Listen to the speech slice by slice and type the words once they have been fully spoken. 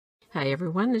Hi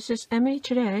everyone, this is Emmy.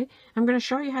 Today I'm going to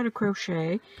show you how to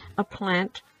crochet a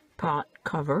plant pot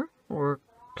cover or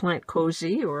plant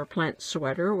cozy or a plant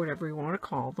sweater, whatever you want to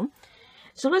call them.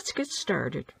 So let's get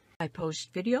started. I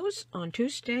post videos on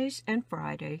Tuesdays and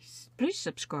Fridays. Please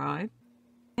subscribe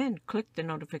and click the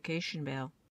notification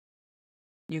bell.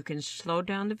 You can slow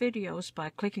down the videos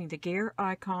by clicking the gear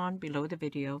icon below the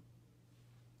video.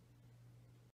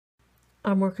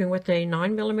 I'm working with a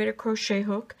 9mm crochet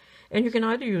hook, and you can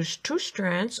either use 2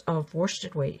 strands of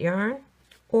worsted weight yarn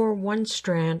or 1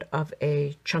 strand of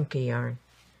a chunky yarn.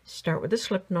 Start with a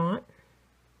slip knot,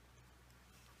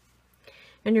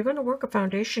 and you're going to work a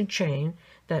foundation chain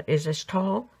that is as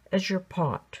tall as your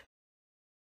pot.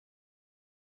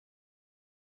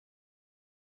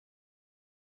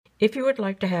 If you would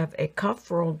like to have a cuff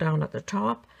rolled down at the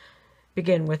top,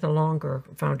 begin with a longer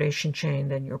foundation chain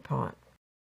than your pot.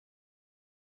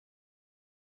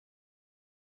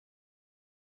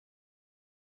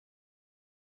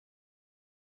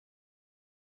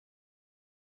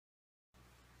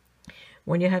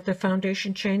 When you have the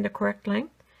foundation chain the correct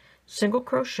length, single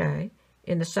crochet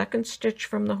in the second stitch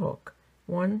from the hook.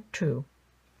 1, 2.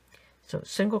 So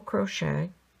single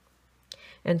crochet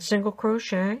and single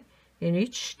crochet in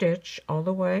each stitch all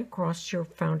the way across your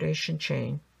foundation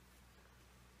chain.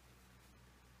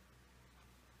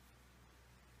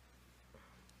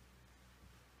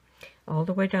 All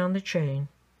the way down the chain.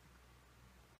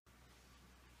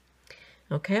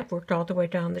 Okay, I've worked all the way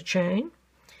down the chain.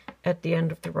 At the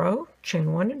end of the row,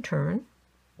 chain 1 and turn,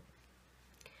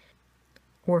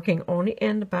 working only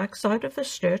in the back side of the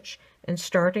stitch and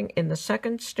starting in the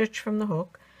second stitch from the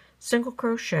hook, single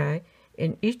crochet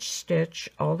in each stitch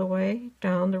all the way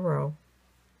down the row.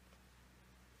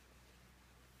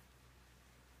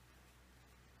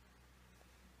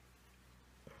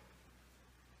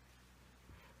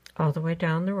 All the way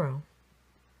down the row.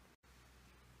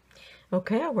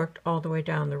 Okay, I worked all the way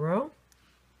down the row.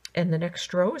 And the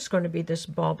next row is going to be this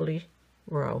bobbly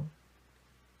row.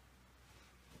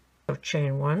 So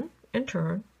chain 1 and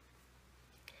turn,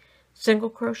 single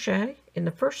crochet in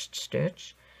the first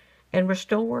stitch, and we're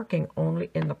still working only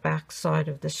in the back side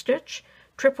of the stitch,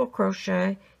 triple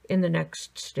crochet in the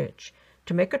next stitch.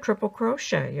 To make a triple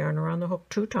crochet, yarn around the hook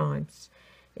 2 times,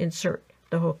 insert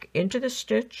the hook into the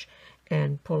stitch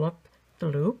and pull up the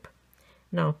loop.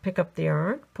 Now pick up the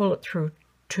yarn, pull it through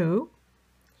 2,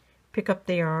 pick up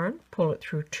the yarn, pull it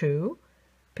through 2,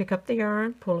 pick up the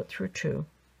yarn, pull it through 2,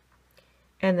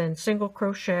 and then single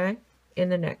crochet in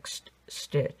the next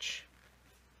stitch.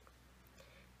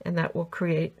 And that will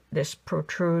create this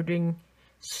protruding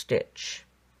stitch.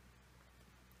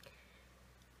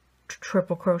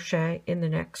 Triple crochet in the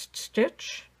next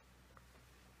stitch.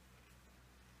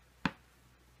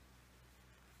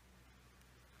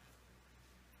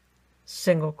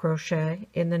 Single crochet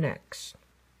in the next.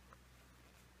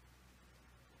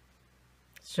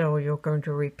 So you're going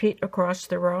to repeat across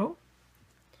the row,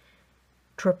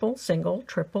 triple, single,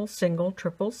 triple, single,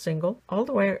 triple, single, all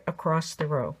the way across the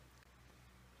row.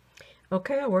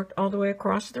 Okay, I worked all the way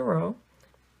across the row,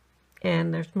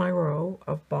 and there's my row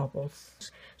of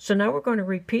baubles. So now we're going to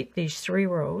repeat these 3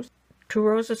 rows, 2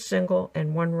 rows of single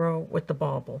and 1 row with the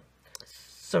bauble.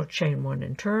 So chain 1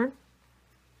 and turn,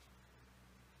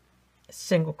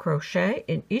 single crochet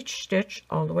in each stitch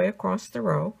all the way across the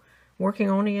row,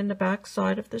 working only in the back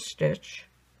side of the stitch.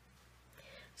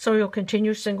 So you'll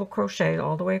continue single crochet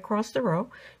all the way across the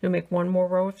row. You'll make 1 more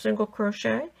row of single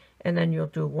crochet, and then you'll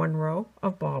do 1 row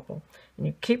of bauble. And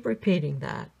you keep repeating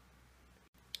that.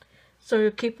 So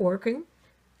you keep working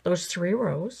those 3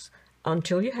 rows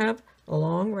until you have a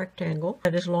long rectangle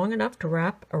that is long enough to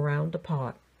wrap around the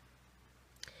pot.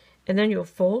 And then you'll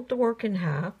fold the work in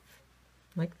half,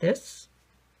 like this.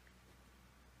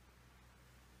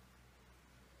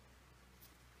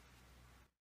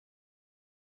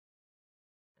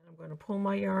 I'm going to pull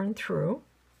my yarn through,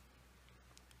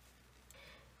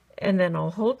 and then I'll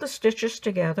hold the stitches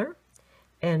together,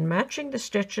 and matching the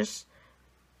stitches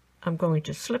I'm going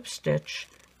to slip stitch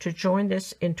to join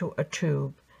this into a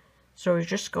tube. So you're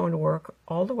just going to work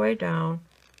all the way down,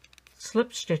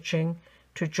 slip stitching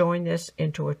to join this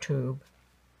into a tube.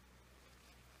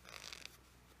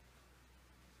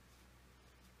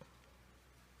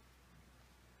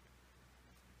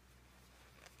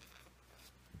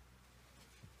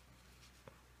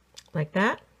 Like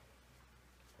that,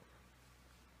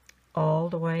 all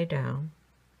the way down.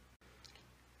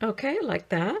 Okay, like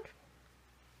that.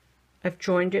 I've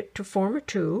joined it to form a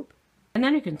tube, and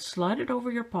then you can slide it over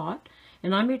your pot,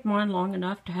 and I made mine long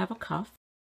enough to have a cuff.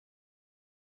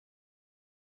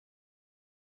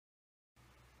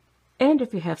 And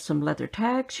if you have some leather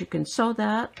tags, you can sew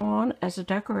that on as a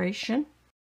decoration.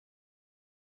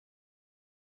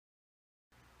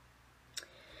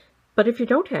 But if you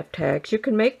don't have tags, you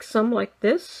can make some like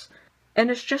this,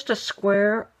 and it's just a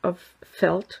square of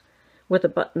felt with a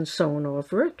button sewn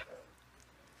over it.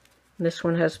 And this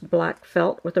one has black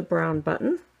felt with a brown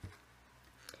button.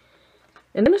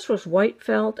 And then this was white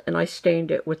felt, and I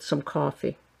stained it with some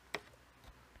coffee.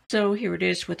 So here it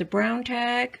is with the brown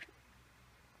tag,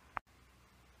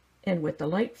 and with the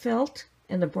light felt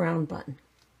and the brown button.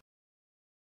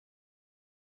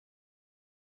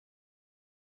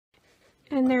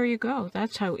 And there you go.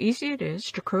 That's how easy it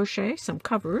is to crochet some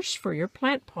covers for your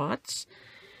plant pots.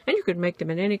 And you could make them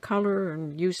in any color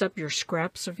and use up your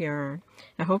scraps of yarn.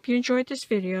 I hope you enjoyed this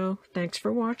video. Thanks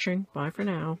for watching. Bye for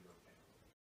now.